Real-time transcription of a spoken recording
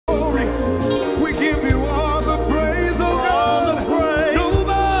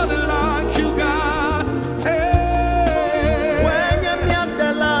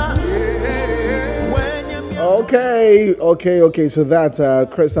Okay. So that's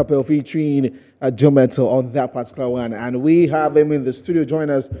Chris APPAU featuring Joe Metal on that particular one, and we have him in the studio join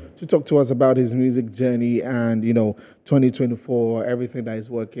us to talk to us about his music journey and 2024, everything that is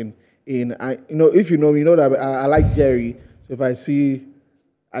working in. If you know me, you know that I like Jerry. So if I see,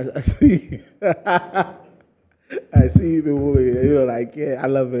 I see, I see people, I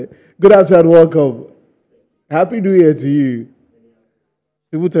love it. Good afternoon, welcome. Happy New Year to you.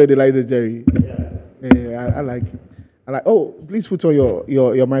 People tell you they like the Jerry. Yeah, I like it. Oh, please put on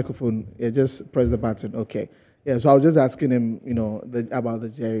your microphone. Yeah, just press the button. Okay. Yeah, so I was just asking him, about the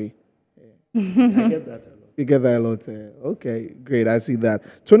Jerry. I get that a lot. You get that a lot. Okay, great. I see that.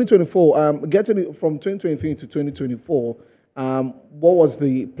 2024, getting it from 2023 to 2024, what was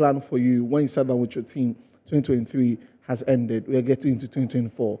the plan for you when you sat down with your team? 2023 has ended. We are getting into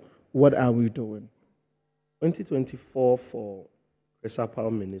 2024. What are we doing? 2024 for Chris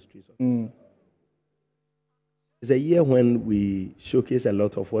APPAU Ministries. It's a year when we showcase a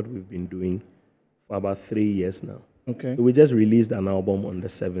lot of what we've been doing for about 3 years now. Okay. So we just released an album on the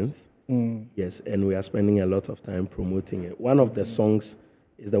 7th. Yes, and we are spending a lot of time promoting it. One of the songs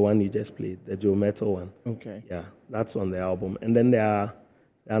is the one you just played, the Joe Metal one. Okay. Yeah, that's on the album. And then there are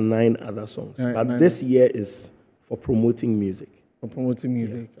 9 other songs. But this year is for promoting music. For promoting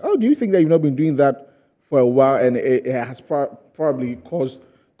music. Yeah. Oh, do you think that you've not been doing that for a while and it has probably caused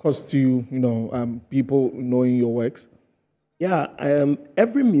you, people knowing your works? Yeah,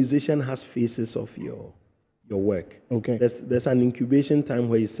 every musician has phases of your work. Okay. There's an incubation time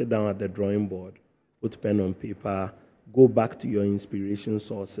where you sit down at the drawing board, put pen on paper, go back to your inspiration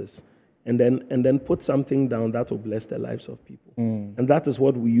sources, and then put something down that will bless the lives of people. And that is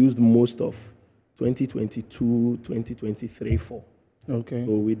what we used most of 2022, 2023 for. Okay.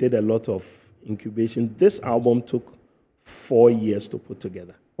 So we did a lot of incubation. This album took 4 years to put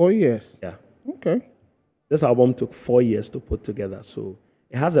together. 4 years? Yeah. Okay. This album took 4 years to put together. So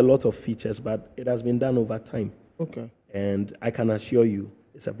it has a lot of features, but it has been done over time. Okay. And I can assure you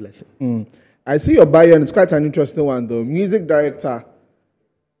it's a blessing. I see your bio, and it's quite an interesting one, though. Music director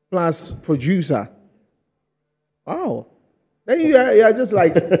plus producer. Wow. Then you are just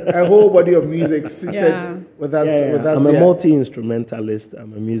like a whole body of music seated with us. Yeah. With us I'm a multi-instrumentalist.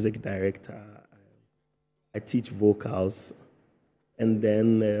 I'm a music director. I teach vocals. And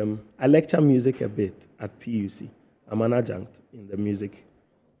then I lecture music a bit at PUC. I'm an adjunct in the music.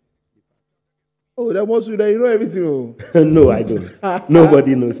 Oh, that must be that you know everything. No, I don't.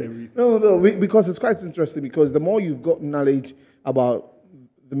 Nobody knows everything. No, because it's quite interesting, because the more you've got knowledge about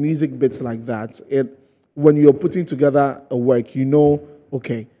the music bits like that, when you're putting together a work,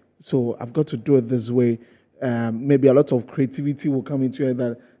 okay, so I've got to do it this way. Maybe a lot of creativity will come into it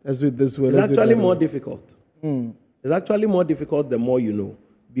that let's do it this way. It's actually more difficult. It's actually more difficult the more you know,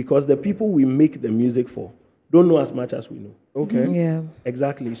 because the people we make the music for don't know as much as we know. Okay. Yeah.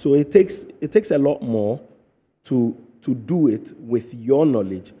 Exactly. So it takes a lot more to do it with your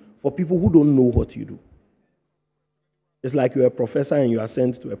knowledge for people who don't know what you do. It's like you're a professor and you are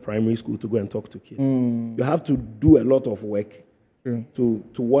sent to a primary school to go and talk to kids. You have to do a lot of work to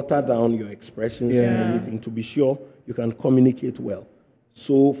water down your expressions and everything to be sure you can communicate well.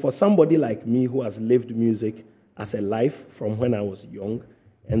 So for somebody like me who has lived music as a life from when I was young,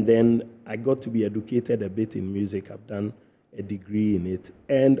 and then I got to be educated a bit in music. I've done a degree in it,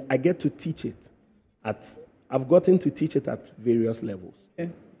 and I get to teach it. I've gotten to teach it at various levels.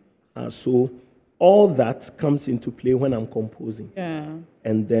 Yeah. So all that comes into play when I'm composing. Yeah.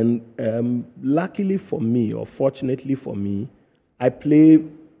 And then luckily for me, or fortunately for me, I play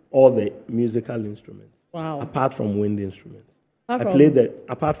all the musical instruments. Wow. Apart from wind instruments.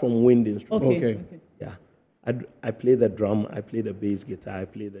 Apart from wind instruments. Okay. Yeah. I play the drum, I play the bass guitar, I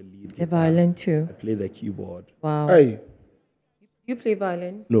play the lead guitar. The violin too. I play the keyboard. Wow. Hey. You play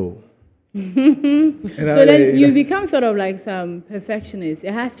violin? No. So then you become sort of like some perfectionist.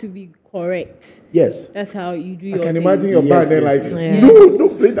 It has to be correct. Yes. That's how you do I your can things. imagine your band there like, yes. no,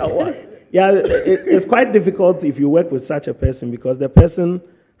 don't play that one. Yeah, it's quite difficult if you work with such a person, because the person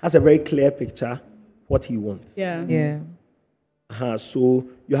has a very clear picture what he wants. Yeah. Yeah. So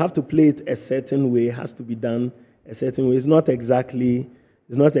you have to play it a certain way. It has to be done a certain way. It's not exactly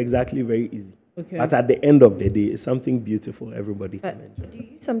very easy. Okay. But at the end of the day, it's something beautiful everybody can enjoy. Do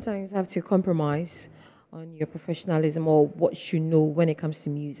you sometimes have to compromise on your professionalism or what you know when it comes to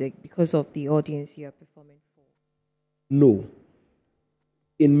music because of the audience you are performing for? No.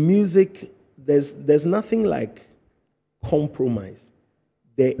 In music, there's nothing like compromise.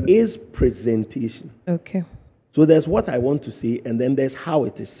 There is presentation. Okay. So there's what I want to say, and then there's how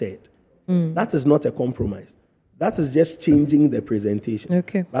it is said. That is not a compromise. That is just changing the presentation.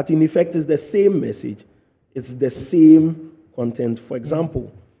 Okay. But in effect, it's the same message, It's the same content. For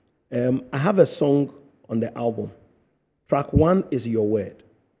example, I have a song on the album. Track 1 is Your Word.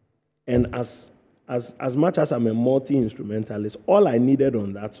 And as much as I'm a multi-instrumentalist, all I needed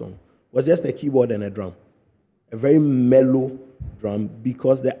on that song was just a keyboard and a drum. A very mellow drum,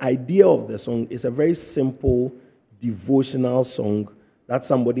 because the idea of the song is a very simple, devotional song that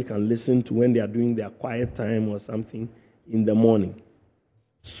somebody can listen to when they are doing their quiet time or something in the morning.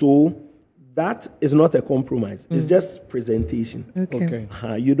 So that is not a compromise. It's just presentation. Okay.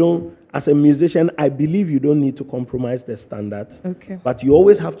 You don't, as a musician, I believe you don't need to compromise the standards. Okay. But you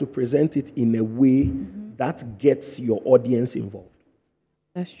always have to present it in a way that gets your audience involved.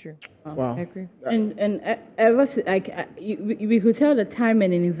 That's true. Wow. I agree. And I was like, we could tell the time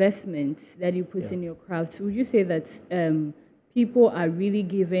and an investment that you put in your craft. Would you say that people are really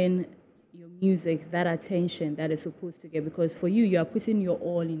giving your music that attention that is supposed to get? Because for you, you are putting your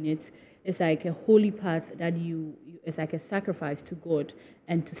all in it. It's like a holy path that it's like a sacrifice to God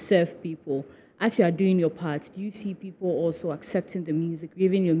and to serve people. As you are doing your part, do you see people also accepting the music,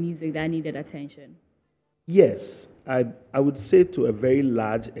 giving your music that needed attention? Yes, I would say to a very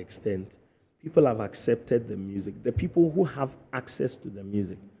large extent, people have accepted the music. The people who have access to the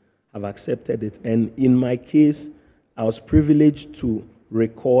music have accepted it. And in my case, I was privileged to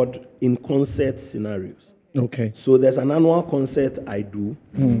record in concert scenarios. Okay. So there's an annual concert I do,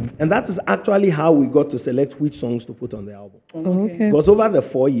 and that is actually how we got to select which songs to put on the album. Oh, okay. Because over the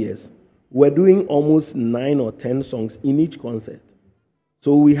 4 years, we're doing almost 9 or 10 songs in each concert.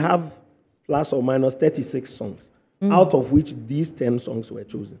 So we have plus or minus 36 songs, out of which these 10 songs were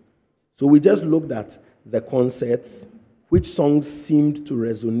chosen. So we just looked at the concerts, which songs seemed to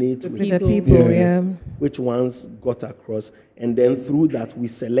resonate with The people, yeah. which ones got across, and then through that we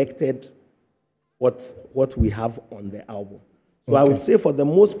selected what we have on the album. So I would say for the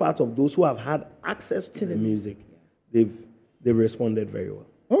most part of those who have had access to the music, they've responded very well.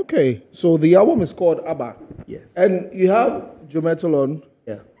 Okay. So the album is called APPAU. Yes. And you have Joe Metallon,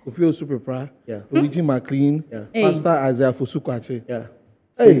 Yeah. Kofi Osupepra, Yeah. Luigi McLean, Yeah. Pastor Isaiah Fosukwache, Yeah.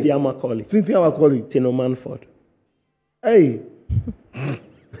 Hey. Cynthia Macaulay, Cynthia Macaulay. Tino Manford. Hey,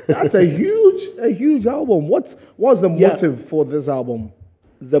 that's a huge album. What's the motive for this album?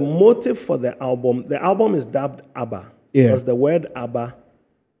 The motive for the album is dubbed ABBA. Yeah. Because the word ABBA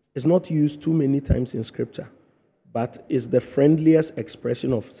is not used too many times in scripture, but is the friendliest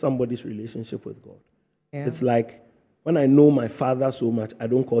expression of somebody's relationship with God. Yeah. It's like when I know my father so much, I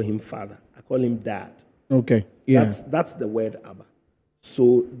don't call him father. I call him dad. Okay. Yeah. That's the word ABBA.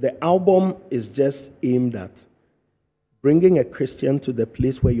 So the album is just aimed at bringing a Christian to the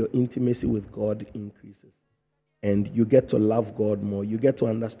place where your intimacy with God increases. And you get to love God more. You get to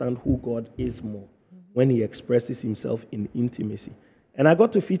understand who God is more when he expresses himself in intimacy. And I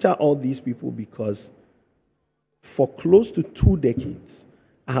got to feature all these people because for close to 2 decades,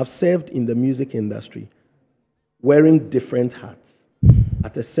 I have served in the music industry wearing different hats.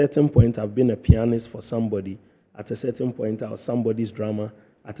 At a certain point, I've been a pianist for somebody. At a certain point, I was somebody's drummer.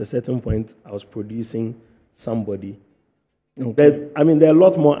 At a certain point, I was producing somebody. Okay. There are a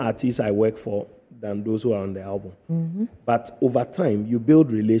lot more artists I work for than those who are on the album. But over time, you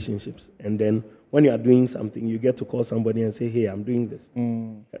build relationships. And then when you are doing something, you get to call somebody and say, hey, I'm doing this.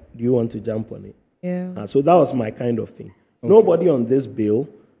 Do you want to jump on it? Yeah. So that was my kind of thing. Okay. Nobody on this bill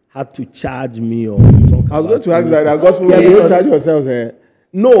had to charge me or talk I was going to ask music. that. Gospel, you don't charge yourselves here.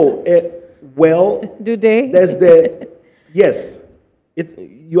 No, well, Do they? there's yes.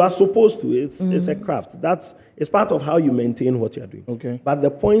 You are supposed to. It's a craft. It's part of how you maintain what you're doing. Okay. But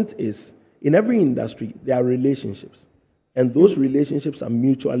the point is, in every industry, there are relationships. And those relationships are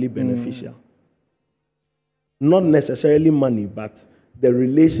mutually beneficial. Not necessarily money, but the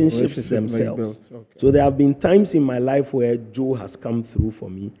relationships themselves. Okay. So there have been times in my life where Joe has come through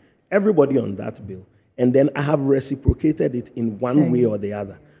for me, everybody on that bill, and then I have reciprocated it in one way or the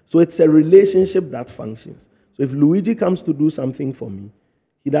other. So it's a relationship that functions. So if Luigi comes to do something for me,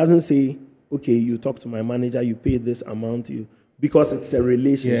 he doesn't say, okay, you talk to my manager, you pay this amount, because it's a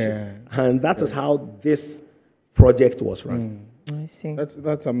relationship. Yeah. And that is how this project was run. I see.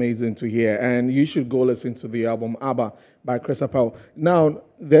 That's amazing to hear. And you should go listen to the album ABBA by Chris APPAU. Now,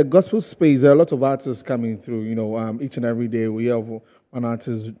 the gospel space, there are a lot of artists coming through. Each and every day we have one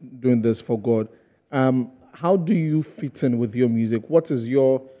artist doing this for God. How do you fit in with your music? What is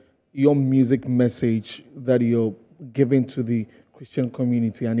your music message that you're giving to the Christian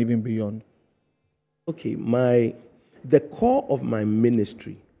community and even beyond? Okay, the core of my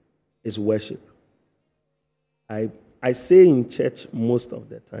ministry is worship. I say in church most of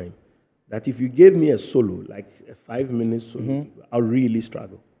the time that if you gave me a solo, like a 5-minute solo, I'll really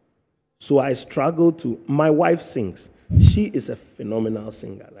struggle. So I struggle to. My wife sings. She is a phenomenal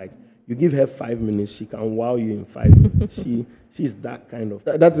singer. Like, you give her 5 minutes, she can wow you in 5 minutes. She's that kind of.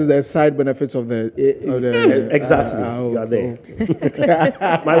 That is the side benefits of the. Exactly. You are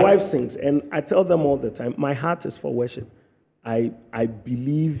there. My wife sings, and I tell them all the time, my heart is for worship. I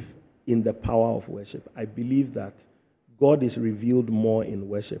believe in the power of worship. I believe that God is revealed more in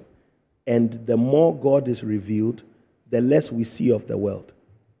worship. And the more God is revealed, the less we see of the world.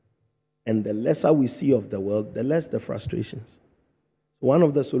 And the lesser we see of the world, the less the frustrations. One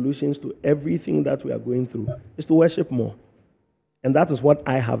of the solutions to everything that we are going through is to worship more. And that is what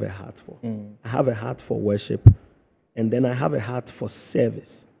I have a heart for. I have a heart for worship, and then I have a heart for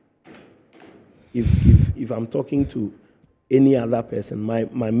service. If I'm talking to any other person,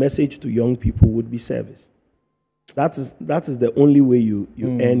 my message to young people would be service. That is the only way you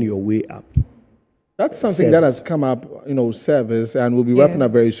earn your way up. That's something that has come up, service, and we'll be wrapping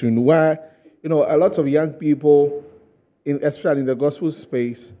up very soon, where, a lot of young people, especially in the gospel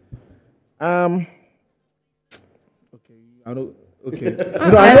space, okay, I know. Okay,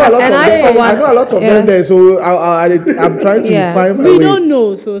 I know a lot of them there, so I'm trying to find my way. We don't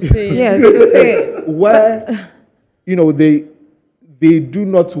know, so say Yes, so say Where, they do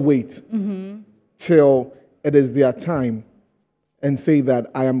not wait till it is their time and say that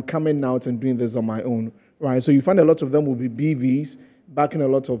I am coming out and doing this on my own, right? So you find a lot of them will be BVs, backing a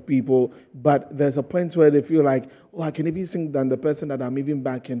lot of people, but there's a point where they feel like, I can even sing than the person that I'm even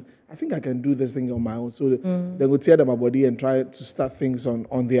backing. I think I can do this thing on my own. So they will tear them a body and try to start things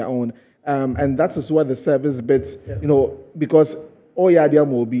on their own. And that is where the service bit, because there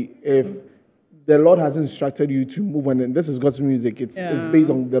will be, if the Lord has instructed you to move on, and this is God's music, it's based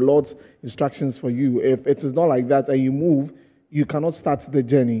on the Lord's instructions for you. If it is not like that and you move, you cannot start the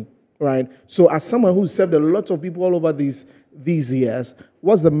journey, right? So as someone who served a lot of people all over these years,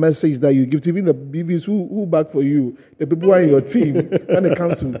 what's the message that you give to even the BVs who back for you, the people who are in your team, when it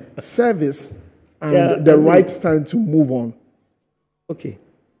comes to service and the right time to move on? Okay.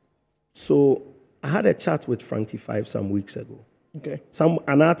 So I had a chat with Frankie Five some weeks ago. Okay.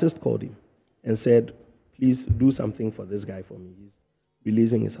 An artist called him and said, please do something for this guy for me. He's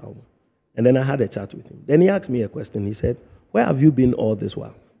releasing his album. And then I had a chat with him. Then he asked me a question. He said, where have you been all this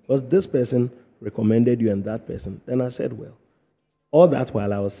while? Because this person recommended you and that person. Then I said, well, all that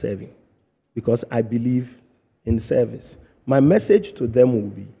while I was serving, because I believe in service. My message to them will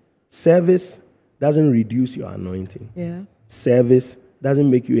be, service doesn't reduce your anointing. Yeah. Service doesn't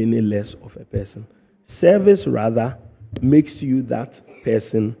make you any less of a person. Service rather makes you that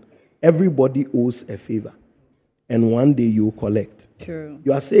person. Everybody owes a favor, and one day you'll collect. True.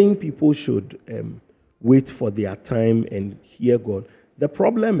 You are saying people should wait for their time and hear God. The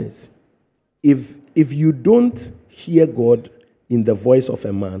problem is, if you don't hear God in the voice of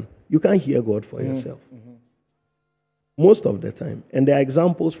a man, you can't hear God for yourself. Most of the time. And there are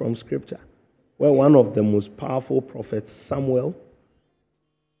examples from Scripture where one of the most powerful prophets, Samuel,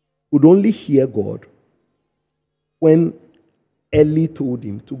 would only hear God when Eli told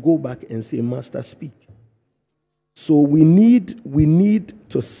him to go back and say, Master, speak. So we need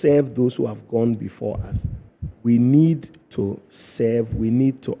to serve those who have gone before us. We need to serve. We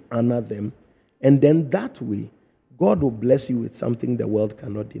need to honor them. And then that way, God will bless you with something the world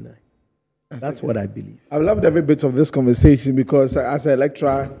cannot deny. That's what I believe. I've loved every bit of this conversation because as a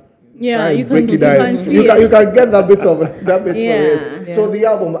lecturer, you can get that bit of from it. So the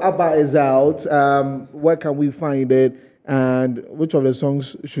album APPAU is out. Where can we find it? And which of the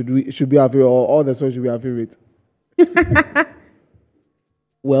songs should be our favorite, or all the songs should be our favorite?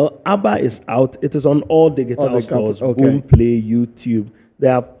 Well, APPAU is out. It is on all digital stores. Boom, Play, YouTube.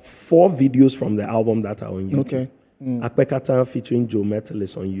 There are 4 videos from the album that are on YouTube. Okay. Akpekata featuring Joe Metal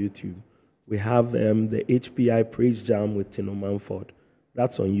is on YouTube. We have the HPI Praise Jam with Tino Manford.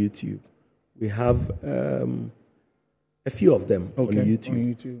 That's on YouTube. We have a few of them on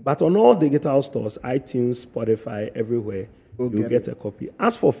YouTube. But on all digital stores, iTunes, Spotify, everywhere, you'll get a copy.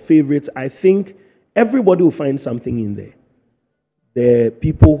 As for favorites, I think everybody will find something in there. The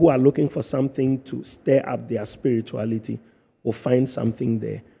people who are looking for something to stir up their spirituality will find something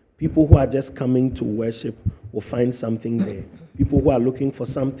there. People who are just coming to worship will find something there. People who are looking for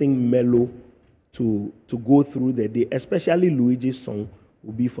something mellow to go through the day, especially Luigi's song,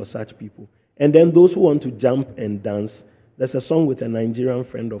 will be for such people. And then those who want to jump and dance, there's a song with a Nigerian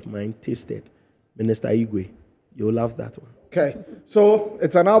friend of mine, Tasted, Minister Igwe. You'll love that one. Okay, so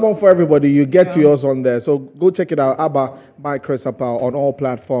it's an album for everybody. You get yours on there. So go check it out. ABBA by Chris APPAU on all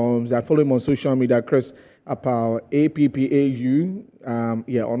platforms. Follow him on social media, Chris APPAU, APPAU.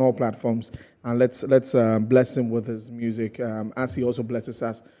 On all platforms. And let's bless him with his music as he also blesses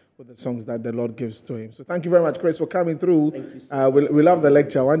us with the songs that the Lord gives to him. So thank you very much, Chris, for coming through. Thank you so we love the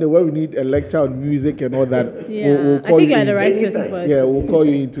lecture. One day when we need a lecture on music and all that, we'll call I think you you're the in. right person for us. Yeah, we'll call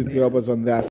you in to help us on that.